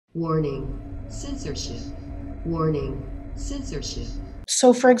Warning, censorship. Warning, censorship.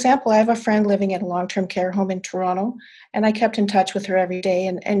 So, for example, I have a friend living in a long-term care home in Toronto, and I kept in touch with her every day.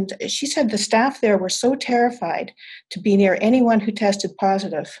 And she said the staff there were so terrified to be near anyone who tested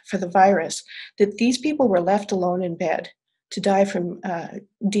positive for the virus that these people were left alone in bed to die from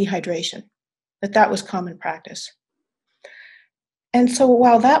dehydration, that was common practice. And so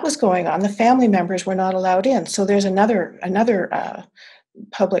while that was going on, the family members were not allowed in. So there's another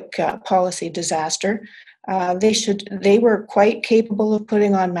public policy disaster. They were quite capable of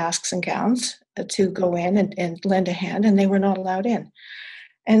putting on masks and gowns to go in and lend a hand, and they were not allowed in.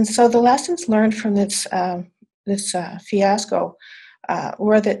 And so the lessons learned from this fiasco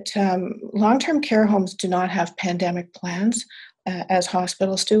were that long-term care homes do not have pandemic plans as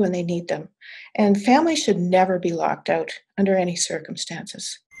hospitals do, and they need them. And families should never be locked out under any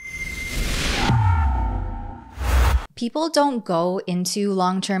circumstances. People don't go into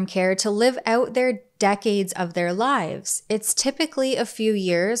long-term care to live out their decades of their lives. It's typically a few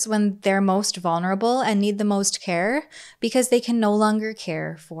years when they're most vulnerable and need the most care because they can no longer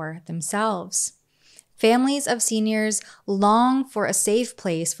care for themselves. Families of seniors long for a safe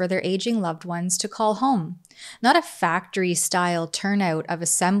place for their aging loved ones to call home, not a factory-style turnout of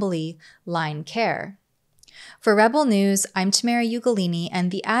assembly line care. For Rebel News, I'm Tamara Ugolini, and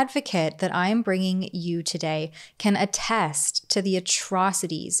the advocate that I'm bringing you today can attest to the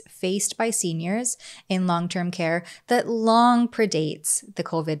atrocities faced by seniors in long-term care that long predates the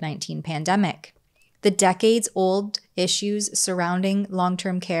COVID-19 pandemic. The decades-old issues surrounding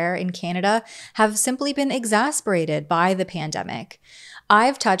long-term care in Canada have simply been exacerbated by the pandemic.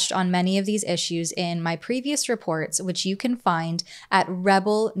 I've touched on many of these issues in my previous reports, which you can find at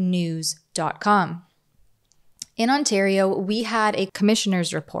rebelnews.com. In Ontario, we had a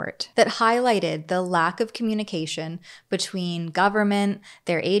commissioner's report that highlighted the lack of communication between government,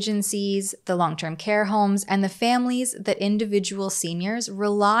 their agencies, the long-term care homes, and the families that individual seniors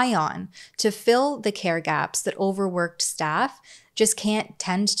rely on to fill the care gaps that overworked staff just can't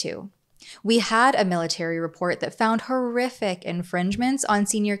tend to. We had a military report that found horrific infringements on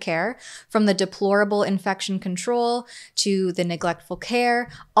senior care, from the deplorable infection control to the neglectful care,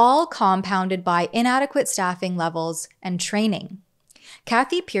 all compounded by inadequate staffing levels and training.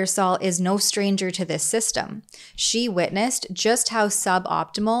 Kathy Pearsall is no stranger to this system. She witnessed just how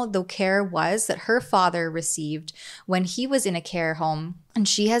suboptimal the care was that her father received when he was in a care home, and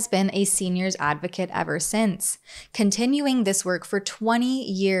she has been a seniors advocate ever since, continuing this work for 20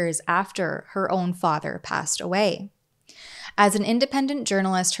 years after her own father passed away. As an independent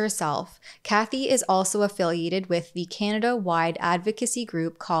journalist herself, Kathy is also affiliated with the Canada-wide advocacy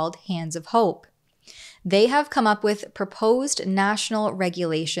group called Hands of Hope. They have come up with proposed national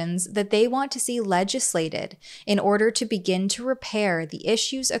regulations that they want to see legislated in order to begin to repair the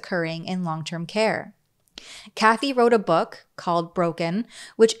issues occurring in long-term care. Kathy wrote a book called Broken,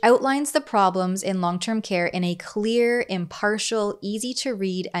 which outlines the problems in long-term care in a clear, impartial,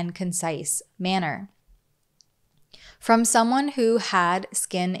 easy-to-read, and concise manner. From someone who had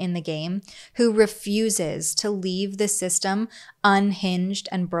skin in the game, who refuses to leave the system unhinged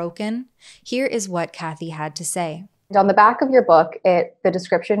and broken, here is what Kathy had to say. On the back of your book, the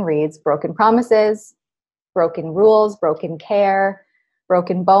description reads, broken promises, broken rules, broken care,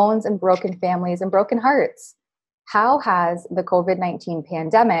 broken bones, and broken families, and broken hearts. How has the COVID-19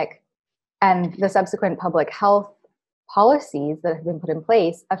 pandemic and the subsequent public health policies that have been put in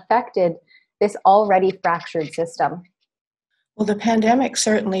place affected this already fractured system? Well, the pandemic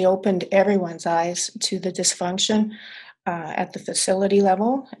certainly opened everyone's eyes to the dysfunction at the facility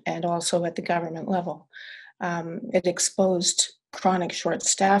level and also at the government level. It exposed chronic short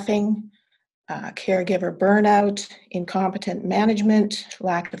staffing, caregiver burnout, incompetent management,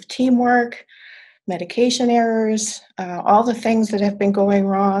 lack of teamwork, medication errors, all the things that have been going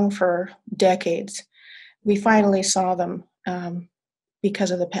wrong for decades. We finally saw them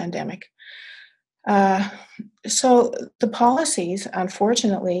because of the pandemic. So the policies,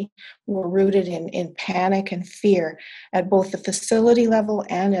 unfortunately, were rooted in panic and fear at both the facility level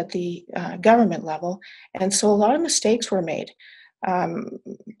and at the government level. And so a lot of mistakes were made.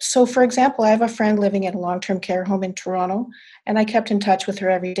 So, for example, I have a friend living in a long-term care home in Toronto, and I kept in touch with her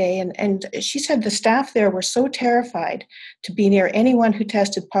every day. And she said the staff there were so terrified to be near anyone who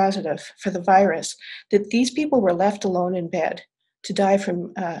tested positive for the virus that these people were left alone in bed to die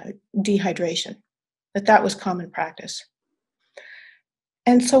from dehydration, that was common practice.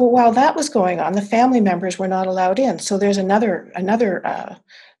 And so while that was going on, the family members were not allowed in. So there's another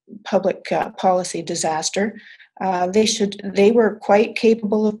public policy disaster. They were quite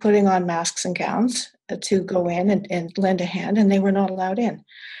capable of putting on masks and gowns to go in and lend a hand, and they were not allowed in.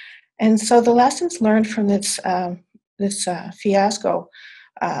 And so the lessons learned from this fiasco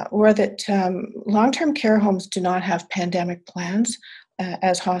were that long-term care homes do not have pandemic plans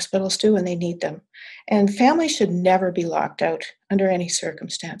as hospitals do, and they need them. And families should never be locked out under any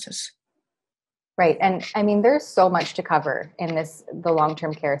circumstances. Right. And I mean, there's so much to cover in the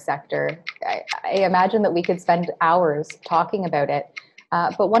long-term care sector. I imagine that we could spend hours talking about it.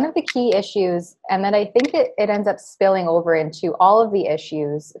 But one of the key issues, and that I think it ends up spilling over into all of the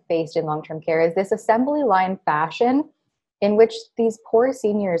issues faced in long-term care, is this assembly line fashion in which these poor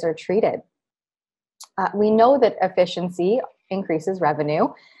seniors are treated. We know that efficiency increases revenue.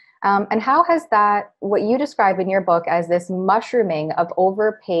 And how has that, what you describe in your book as this mushrooming of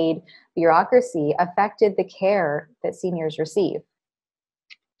overpaid bureaucracy, affected the care that seniors receive?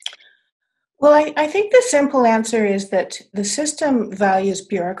 Well, I think the simple answer is that the system values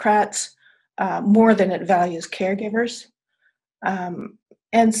bureaucrats more than it values caregivers.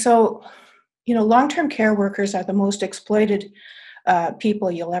 And so, long-term care workers are the most exploited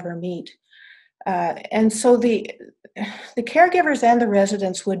people you'll ever meet. And so the caregivers and the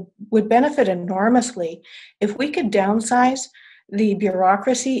residents would benefit enormously if we could downsize the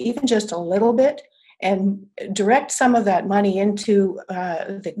bureaucracy even just a little bit and direct some of that money into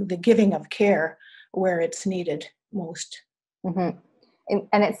the giving of care where it's needed most. Mm-hmm.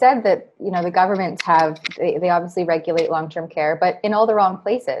 And it said that, the governments they obviously regulate long-term care, but in all the wrong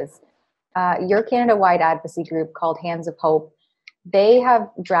places. Your Canada-wide advocacy group called Hands of Hope, they have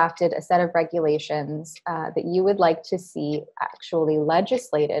drafted a set of regulations that you would like to see actually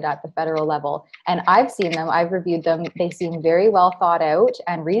legislated at the federal level. And I've seen them, I've reviewed them. They seem very well thought out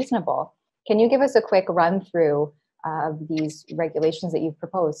and reasonable. Can you give us a quick run through of these regulations that you've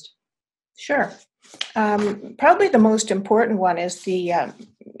proposed? Sure. Probably the most important one is the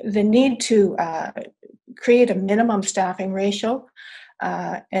need to create a minimum staffing ratio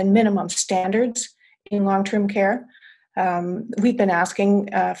and minimum standards in long-term care. We've been asking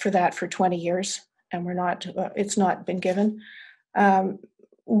for that for 20 years, and it's not been given.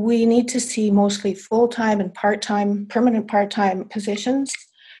 We need to see mostly full-time and part-time, permanent part-time positions,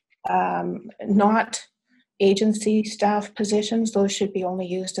 not agency staff positions. Those should be only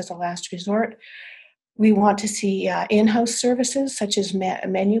used as a last resort. We want to see in-house services such as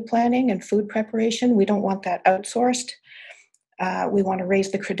menu planning and food preparation. We don't want that outsourced. We want to raise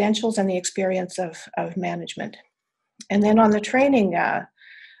the credentials and the experience of management. And then on the training,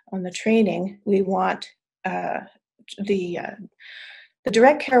 we want the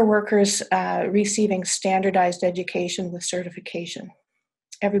direct care workers receiving standardized education with certification.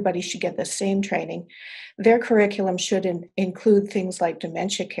 Everybody should get the same training. Their curriculum should include things like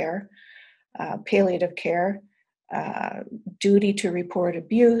dementia care, palliative care, duty to report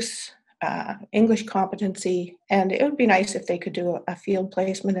abuse, English competency, and it would be nice if they could do a field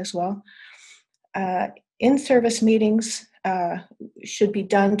placement as well. In-service meetings should be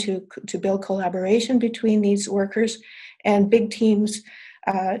done to build collaboration between these workers, and big teams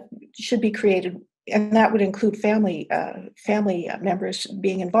should be created, and that would include family members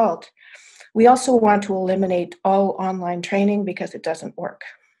being involved. We also want to eliminate all online training because it doesn't work.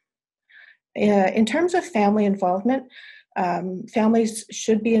 In terms of family involvement, families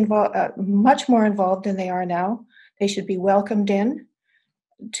should be much more involved than they are now. They should be welcomed in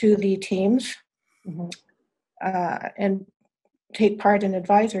to the teams. Mm-hmm. And take part in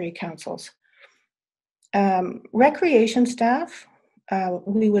advisory councils. Recreation staff,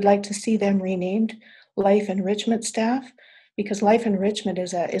 we would like to see them renamed life enrichment staff, because life enrichment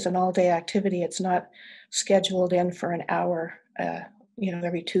is an all-day activity. It's not scheduled in for an hour,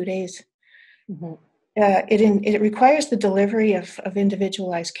 every 2 days. Mm-hmm. It requires the delivery of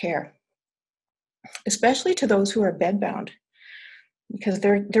individualized care, especially to those who are bedbound, because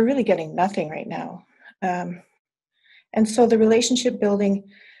they're really getting nothing right now. And so the relationship building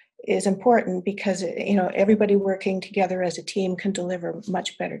is important because, everybody working together as a team can deliver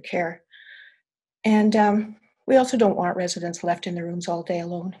much better care. And we also don't want residents left in their rooms all day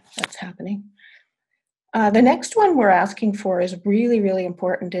alone. That's happening. The next one we're asking for is really, really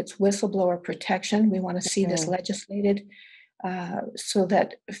important. It's whistleblower protection. We want to see this legislated so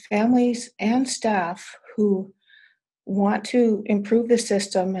that families and staff who want to improve the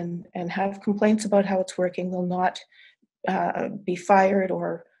system and have complaints about how it's working will not be fired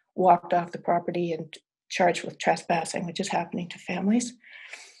or walked off the property and charged with trespassing, which is happening to families.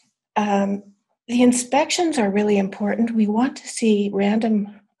 The inspections are really important. We want to see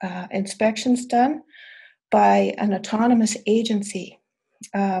random inspections done by an autonomous agency,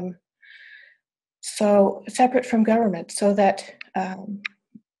 so separate from government, so that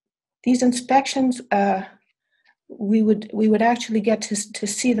these inspections, we would actually get to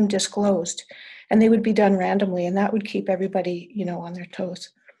see them disclosed, and they would be done randomly, and that would keep everybody, on their toes.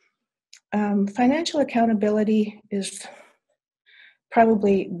 Financial accountability is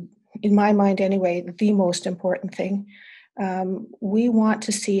probably, in my mind anyway, the most important thing. We want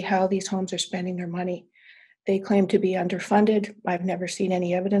to see how these homes are spending their money. They claim to be underfunded. I've never seen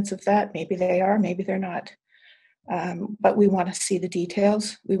any evidence of that. Maybe they are, maybe they're not. But we want to see the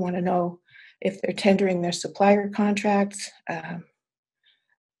details. We want to know if they're tendering their supplier contracts.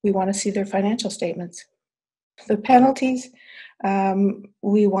 We want to see their financial statements. The penalties,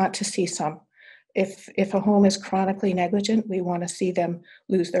 we want to see some. If a home is chronically negligent, we want to see them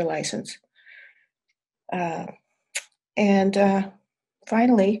lose their license. And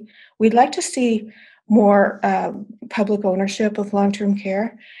finally, we'd like to see more public ownership of long-term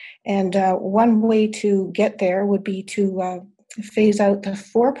care. And one way to get there would be to phase out the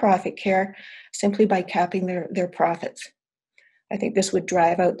for-profit care simply by capping their profits. I think this would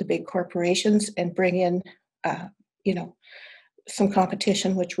drive out the big corporations and bring in, some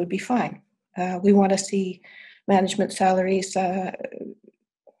competition, which would be fine. We want to see management salaries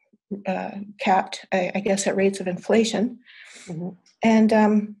capped, I guess, at rates of inflation. Mm-hmm.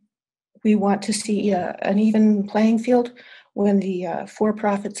 And we want to see an even playing field when the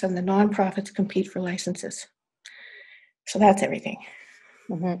for-profits and the non-profits compete for licenses. So that's everything.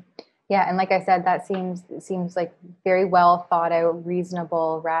 Mm-hmm. Yeah, and like I said, that seems like very well thought out,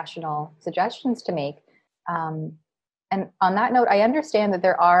 reasonable, rational suggestions to make. And on that note, I understand that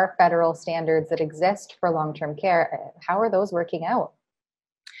there are federal standards that exist for long-term care. How are those working out?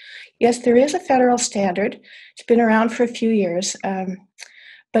 Yes, there is a federal standard. It's been around for a few years,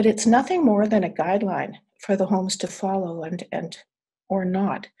 but it's nothing more than a guideline for the homes to follow and or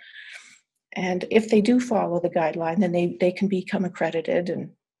not. And if they do follow the guideline, then they can become accredited,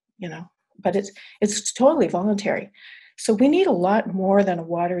 and but it's totally voluntary. So we need a lot more than a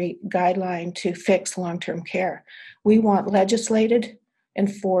watery guideline to fix long-term care. We want legislated,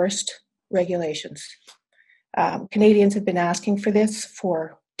 enforced regulations. Canadians have been asking for this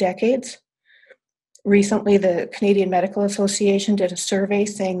for decades. Recently, the Canadian Medical Association did a survey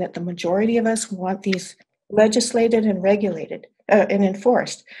saying that the majority of us want these legislated and regulated and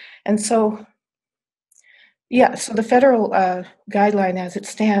enforced. And so, so the federal guideline as it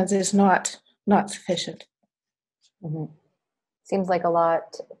stands is not sufficient. Mm-hmm. Seems like a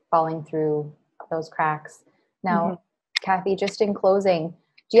lot falling through those cracks. Now, mm-hmm. Kathy, just in closing,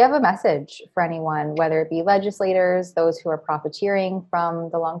 do you have a message for anyone, whether it be legislators, those who are profiteering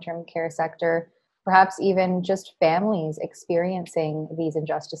from the long-term care sector, perhaps even just families experiencing these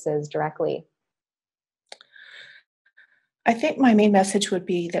injustices directly? I think my main message would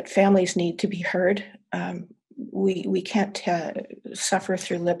be that families need to be heard. We can't suffer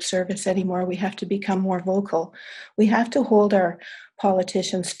through lip service anymore. We have to become more vocal. We have to hold our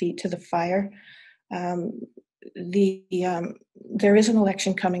politicians' feet to the fire. There is an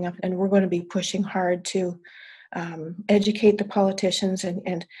election coming up, and we're going to be pushing hard to educate the politicians,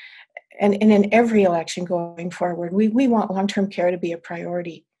 and in every election going forward, we want long-term care to be a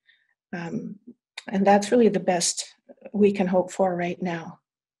priority, and that's really the best we can hope for right now.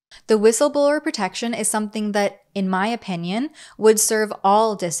 The whistleblower protection is something that, in my opinion, would serve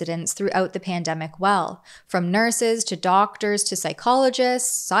all dissidents throughout the pandemic well, from nurses to doctors to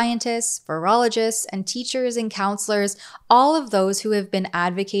psychologists, scientists, virologists, and teachers and counselors, all of those who have been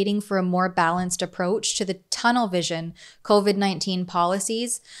advocating for a more balanced approach to the tunnel vision COVID-19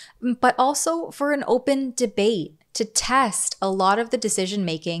 policies, but also for an open debate to test a lot of the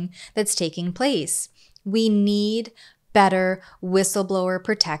decision-making that's taking place. We need better whistleblower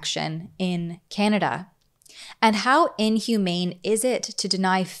protection in Canada. And how inhumane is it to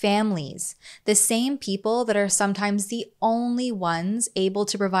deny families, the same people that are sometimes the only ones able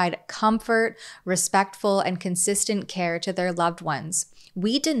to provide comfort, respectful, and consistent care to their loved ones?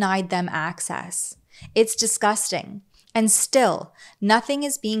 We denied them access. It's disgusting. And still, nothing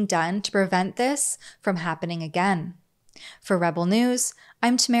is being done to prevent this from happening again. For Rebel News,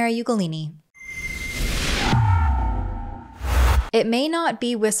 I'm Tamara Ugolini. It may not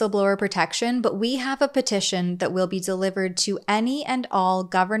be whistleblower protection, but we have a petition that will be delivered to any and all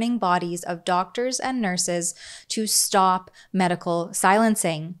governing bodies of doctors and nurses to stop medical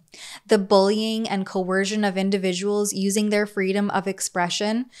silencing. The bullying and coercion of individuals using their freedom of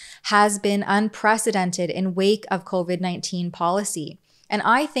expression has been unprecedented in wake of COVID-19 policy. And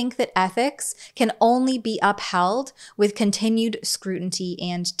I think that ethics can only be upheld with continued scrutiny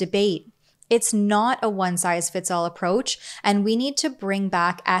and debate. It's not a one-size-fits-all approach, and we need to bring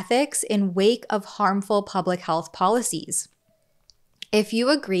back ethics in wake of harmful public health policies. If you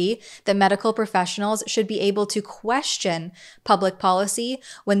agree that medical professionals should be able to question public policy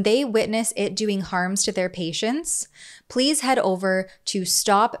when they witness it doing harms to their patients, please head over to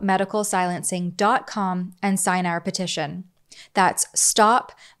stopmedicalsilencing.com and sign our petition. That's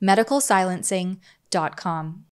stopmedicalsilencing.com.